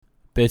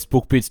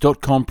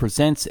BestBookBits.com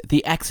presents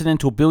The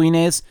Accidental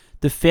Billionaires,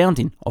 The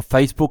Founding of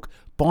Facebook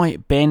by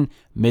Ben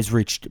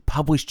Mezrich,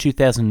 published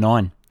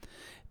 2009.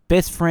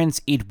 Best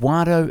friends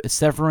Eduardo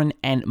Saverin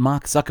and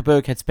Mark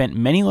Zuckerberg had spent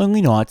many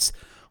lonely nights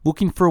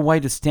looking for a way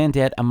to stand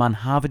out among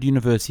Harvard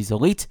University's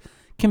elite,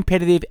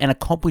 competitive and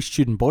accomplished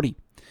student body.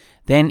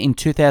 Then in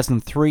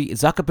 2003,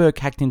 Zuckerberg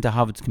hacked into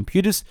Harvard's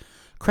computers,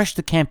 crashed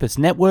the campus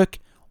network,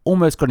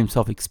 almost got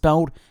himself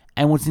expelled,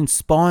 and was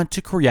inspired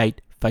to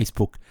create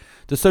Facebook,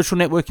 the social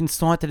networking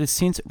site that has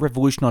since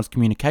revolutionized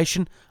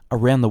communication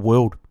around the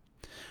world.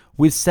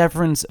 With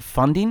Saverin's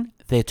funding,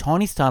 their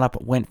tiny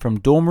startup went from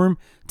dorm room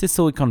to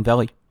Silicon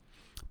Valley.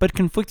 But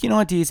conflicting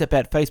ideas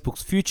about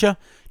Facebook's future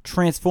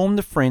transformed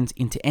the friends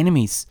into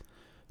enemies.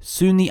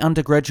 Soon the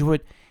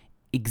undergraduate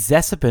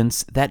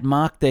exacerbance that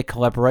marked their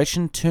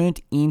collaboration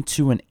turned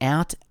into an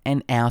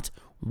out-and-out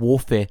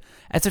warfare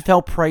as it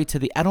fell prey to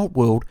the adult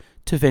world,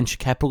 to venture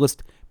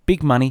capitalists,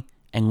 big money,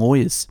 and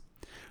lawyers.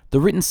 The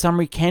written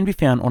summary can be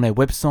found on our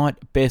website,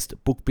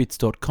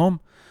 bestbookbits.com.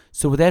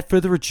 So without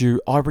further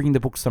ado, I bring the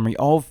book summary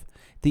of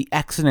The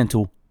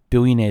Accidental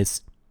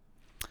Billionaires.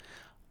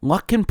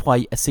 Luck can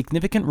play a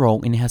significant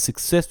role in how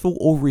successful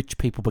or rich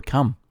people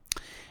become.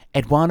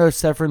 Eduardo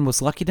Saverin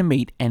was lucky to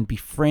meet and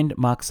befriend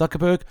Mark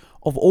Zuckerberg,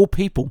 of all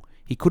people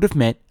he could have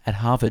met at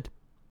Harvard.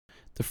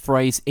 The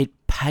phrase,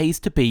 "it pays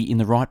to be in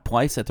the right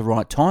place at the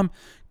right time,"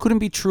 couldn't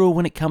be truer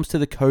when it comes to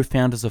the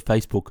co-founders of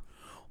Facebook.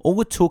 All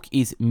it took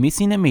is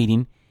missing a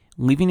meeting,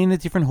 living in a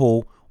different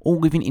hall, or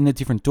living in a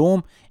different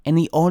dorm, and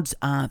the odds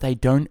are they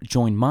don't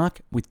join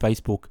Mark with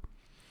Facebook.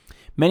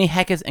 Many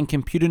hackers and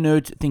computer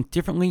nerds think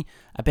differently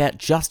about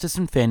justice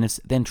and fairness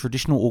than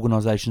traditional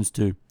organizations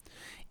do.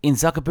 In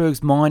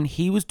Zuckerberg's mind,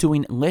 he was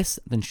doing less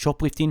than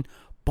shoplifting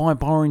by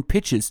borrowing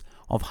pictures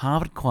of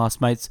Harvard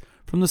classmates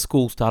from the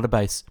school's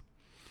database.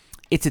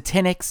 It's a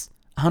 10x,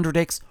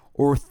 100x,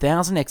 or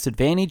 1000x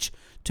advantage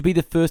to be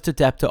the first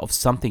adapter of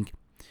something.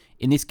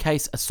 In this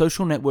case, a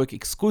social network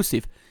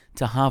exclusive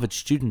to Harvard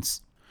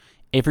students.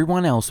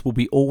 Everyone else will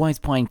be always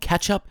playing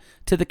catch-up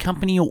to the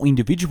company or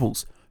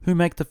individuals who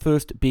make the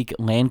first big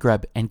land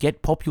grab and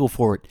get popular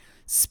for it.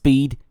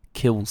 Speed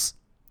kills.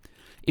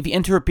 If you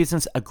enter a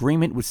business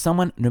agreement with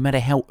someone, no matter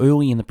how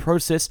early in the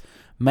process,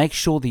 make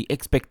sure the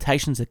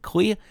expectations are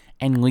clear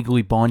and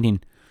legally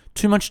binding.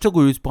 Too much to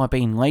lose by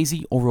being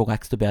lazy or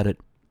relaxed about it.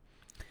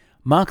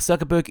 Mark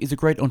Zuckerberg is a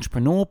great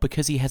entrepreneur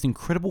because he has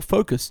incredible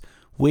focus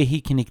where he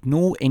can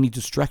ignore any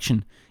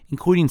distraction,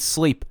 including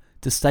sleep,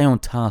 to stay on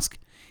task.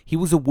 He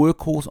was a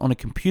workhorse on a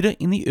computer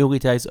in the early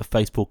days of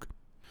Facebook.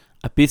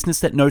 A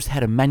business that knows how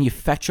to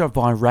manufacture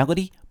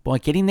virality by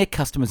getting their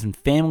customers and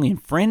family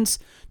and friends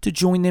to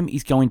join them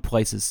is going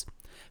places.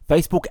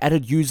 Facebook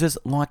added users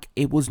like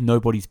it was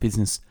nobody's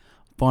business.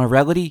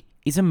 Virality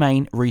is a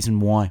main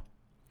reason why.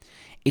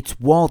 It's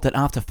wild that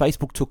after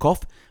Facebook took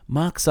off,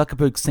 Mark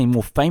Zuckerberg seemed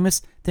more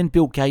famous than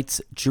Bill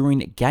Gates during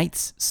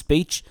Gates'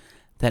 speech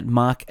that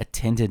Mark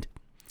attended.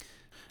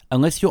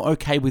 Unless you're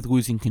okay with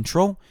losing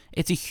control,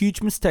 it's a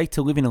huge mistake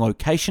to live in a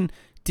location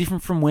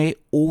different from where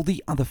all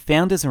the other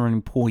founders and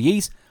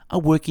employees are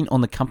working on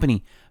the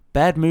company.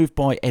 Bad move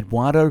by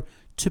Eduardo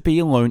to be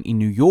alone in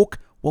New York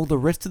while the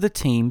rest of the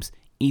teams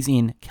is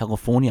in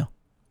California.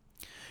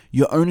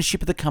 Your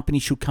ownership of the company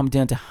should come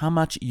down to how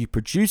much you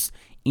produce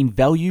in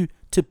value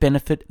to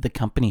benefit the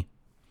company.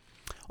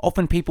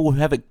 Often people who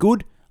have it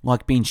good,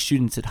 like being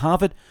students at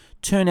Harvard,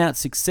 turn out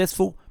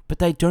successful, but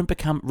they don't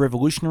become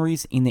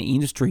revolutionaries in their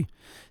industry.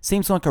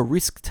 Seems like a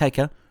risk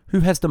taker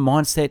who has the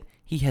mindset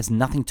he has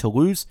nothing to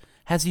lose,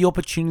 has the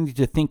opportunity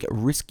to think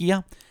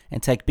riskier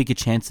and take bigger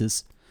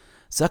chances.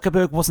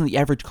 Zuckerberg wasn't the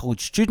average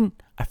college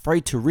student,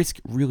 afraid to risk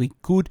really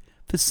good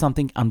for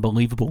something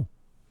unbelievable.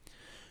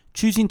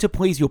 Choosing to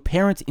please your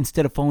parents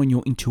instead of following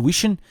your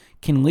intuition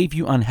can leave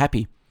you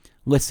unhappy,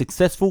 less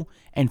successful,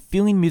 and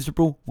feeling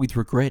miserable with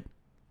regret.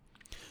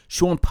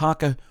 Sean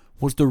Parker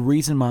was the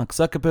reason Mark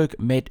Zuckerberg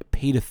met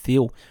Peter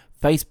Thiel.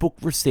 Facebook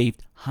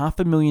received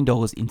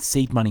 $500,000 in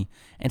seed money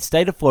and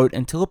stayed afloat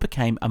until it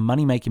became a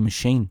money-making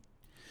machine.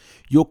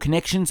 Your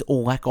connections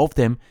or lack of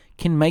them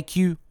can make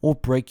you or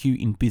break you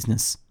in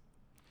business.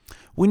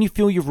 When you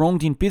feel you're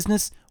wronged in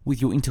business,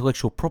 with your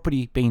intellectual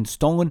property being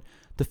stolen,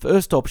 the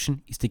first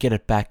option is to get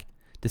it back.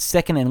 The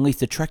second and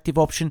least attractive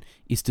option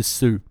is to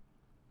sue.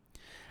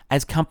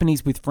 As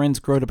companies with friends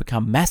grow to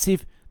become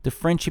massive, the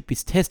friendship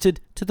is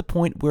tested to the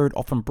point where it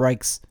often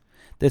breaks.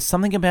 There's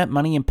something about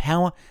money and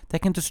power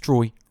that can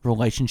destroy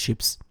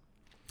relationships.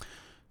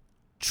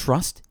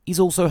 Trust is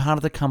also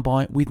harder to come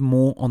by with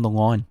more on the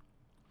line.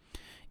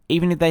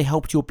 Even if they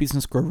helped your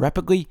business grow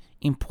rapidly,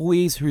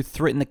 employees who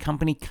threaten the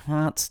company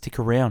can't stick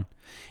around.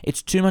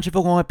 It's too much of a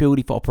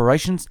liability for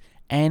operations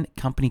and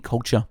company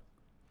culture.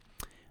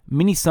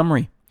 Mini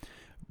summary.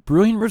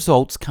 Brilliant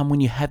results come when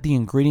you have the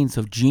ingredients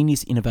of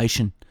genius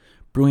innovation,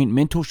 brilliant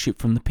mentorship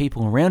from the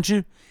people around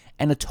you,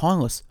 and a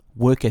tireless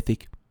work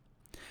ethic.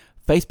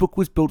 Facebook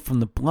was built from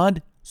the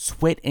blood,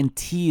 sweat, and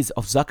tears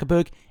of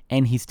Zuckerberg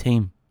and his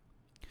team.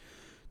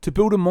 To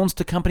build a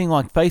monster company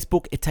like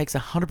Facebook, it takes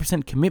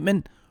 100%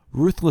 commitment,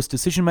 ruthless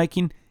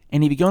decision-making,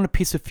 And if you're going to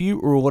piss a few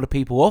or a lot of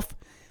people off,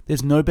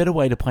 there's no better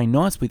way to play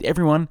nice with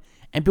everyone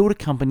and build a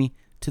company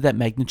to that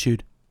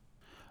magnitude.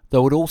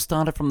 Though it all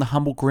started from the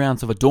humble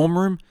grounds of a dorm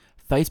room,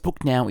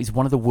 Facebook now is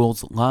one of the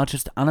world's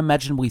largest,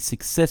 unimaginably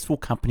successful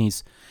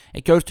companies.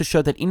 It goes to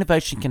show that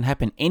innovation can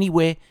happen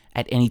anywhere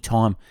at any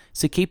time,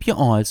 so keep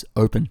your eyes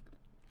open.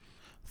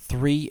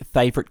 3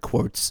 favorite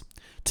quotes.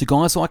 To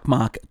guys like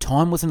Mark,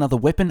 time was another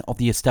weapon of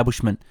the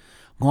establishment.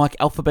 Like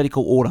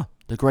alphabetical order,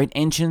 the great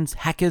engines,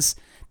 hackers,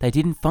 they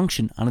didn't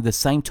function under the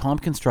same time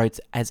constraints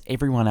as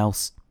everyone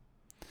else.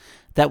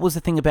 That was the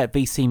thing about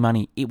VC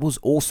money. It was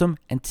awesome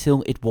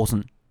until it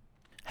wasn't.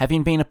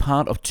 Having been a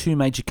part of 2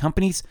 major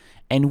companies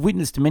and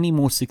witnessed many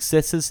more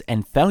successes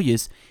and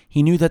failures,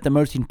 he knew that the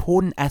most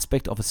important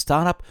aspect of a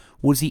startup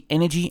was the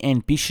energy and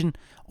ambition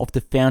of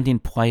the founding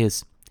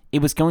players.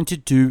 It was going to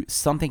do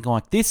something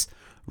like this,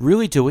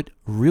 really do it,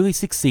 really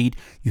succeed.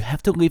 You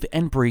have to live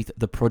and breathe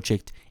the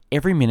project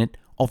every minute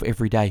of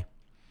every day.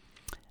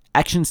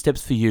 Action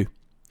steps for you.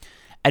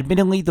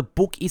 Admittedly, the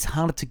book is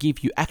harder to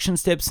give you action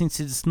steps since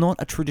it is not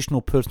a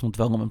traditional personal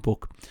development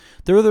book.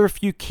 There are a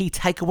few key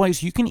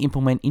takeaways you can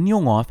implement in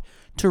your life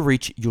to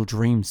reach your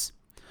dreams.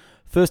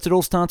 First, it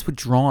all starts with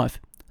drive.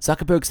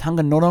 Zuckerberg's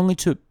hunger not only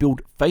to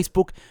build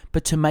Facebook,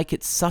 but to make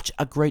it such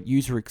a great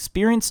user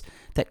experience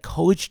that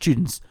college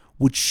students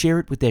would share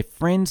it with their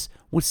friends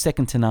was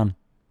second to none.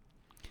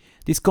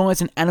 This guy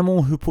is an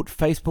animal who put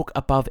Facebook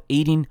above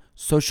eating,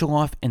 social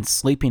life, and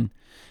sleeping.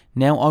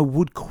 Now, I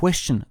would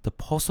question the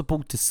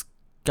possible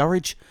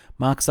discourage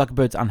Mark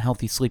Zuckerberg's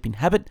unhealthy sleeping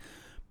habit,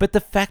 but the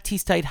fact he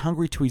stayed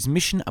hungry to his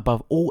mission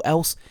above all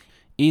else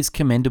is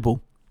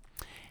commendable.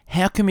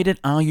 How committed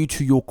are you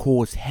to your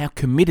cause? How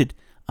committed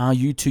are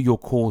you to your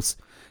cause?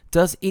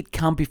 Does it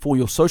come before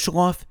your social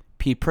life,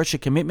 peer pressure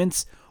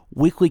commitments,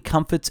 weekly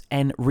comforts,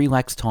 and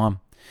relaxed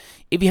time?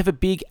 If you have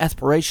big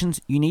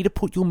aspirations, you need to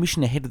put your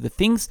mission ahead of the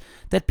things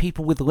that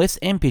people with less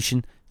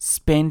ambition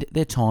spend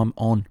their time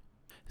on.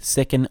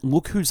 Second,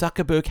 look who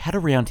Zuckerberg had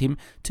around him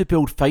to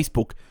build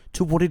Facebook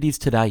to what it is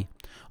today.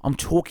 I'm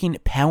talking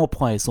power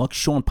players like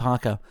Sean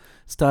Parker,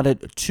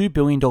 started $2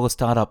 billion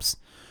startups.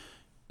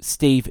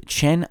 Steve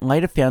Chen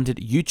later founded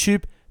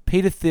YouTube.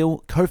 Peter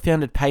Thiel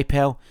co-founded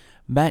PayPal.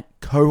 Matt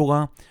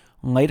Kohler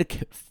later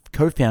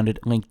co-founded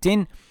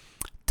LinkedIn.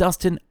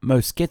 Dustin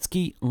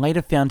Mosketsky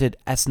later founded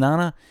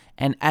Asana.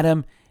 And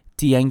Adam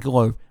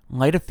D'Angelo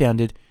later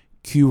founded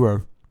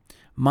Curo.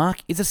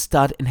 Mark is a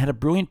stud and had a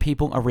brilliant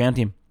people around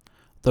him.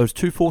 Those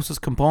 2 forces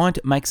combined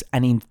makes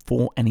an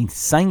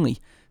insanely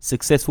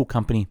successful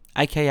company,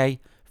 aka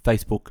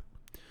Facebook.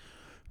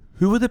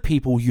 Who are the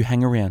people you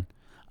hang around?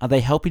 Are they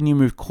helping you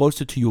move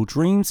closer to your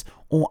dreams,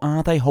 or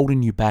are they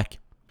holding you back?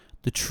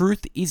 The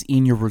truth is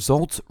in your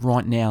results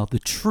right now. The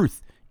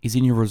truth is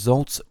in your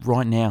results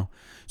right now.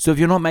 So if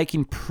you're not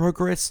making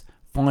progress,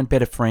 find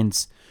better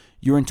friends.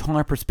 Your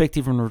entire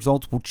perspective and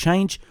results will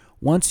change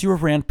once you're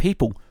around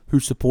people who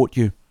support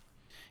you.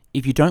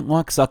 If you don't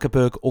like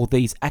Zuckerberg or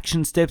these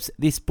action steps,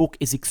 this book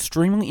is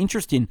extremely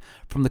interesting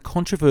from the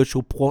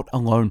controversial plot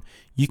alone.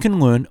 You can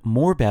learn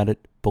more about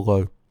it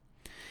below.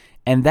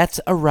 And that's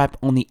a wrap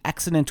on the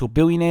Accidental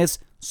Billionaires.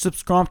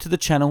 Subscribe to the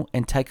channel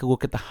and take a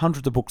look at the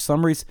hundreds of book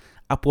summaries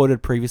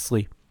uploaded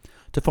previously.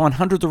 To find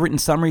hundreds of written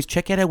summaries,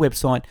 check out our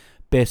website,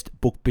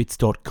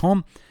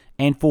 bestbookbits.com.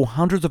 And for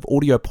hundreds of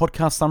audio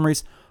podcast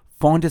summaries,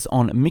 find us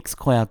on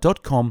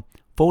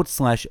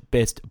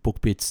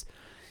mixcloud.com/bestbookbits.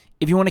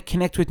 If you want to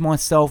connect with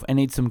myself and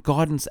need some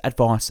guidance,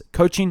 advice,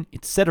 coaching,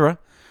 etc.,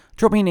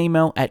 drop me an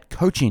email at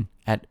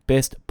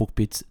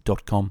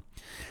coaching@bestbookbits.com.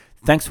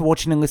 Thanks for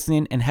watching and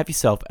listening, and have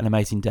yourself an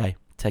amazing day.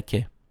 Take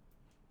care.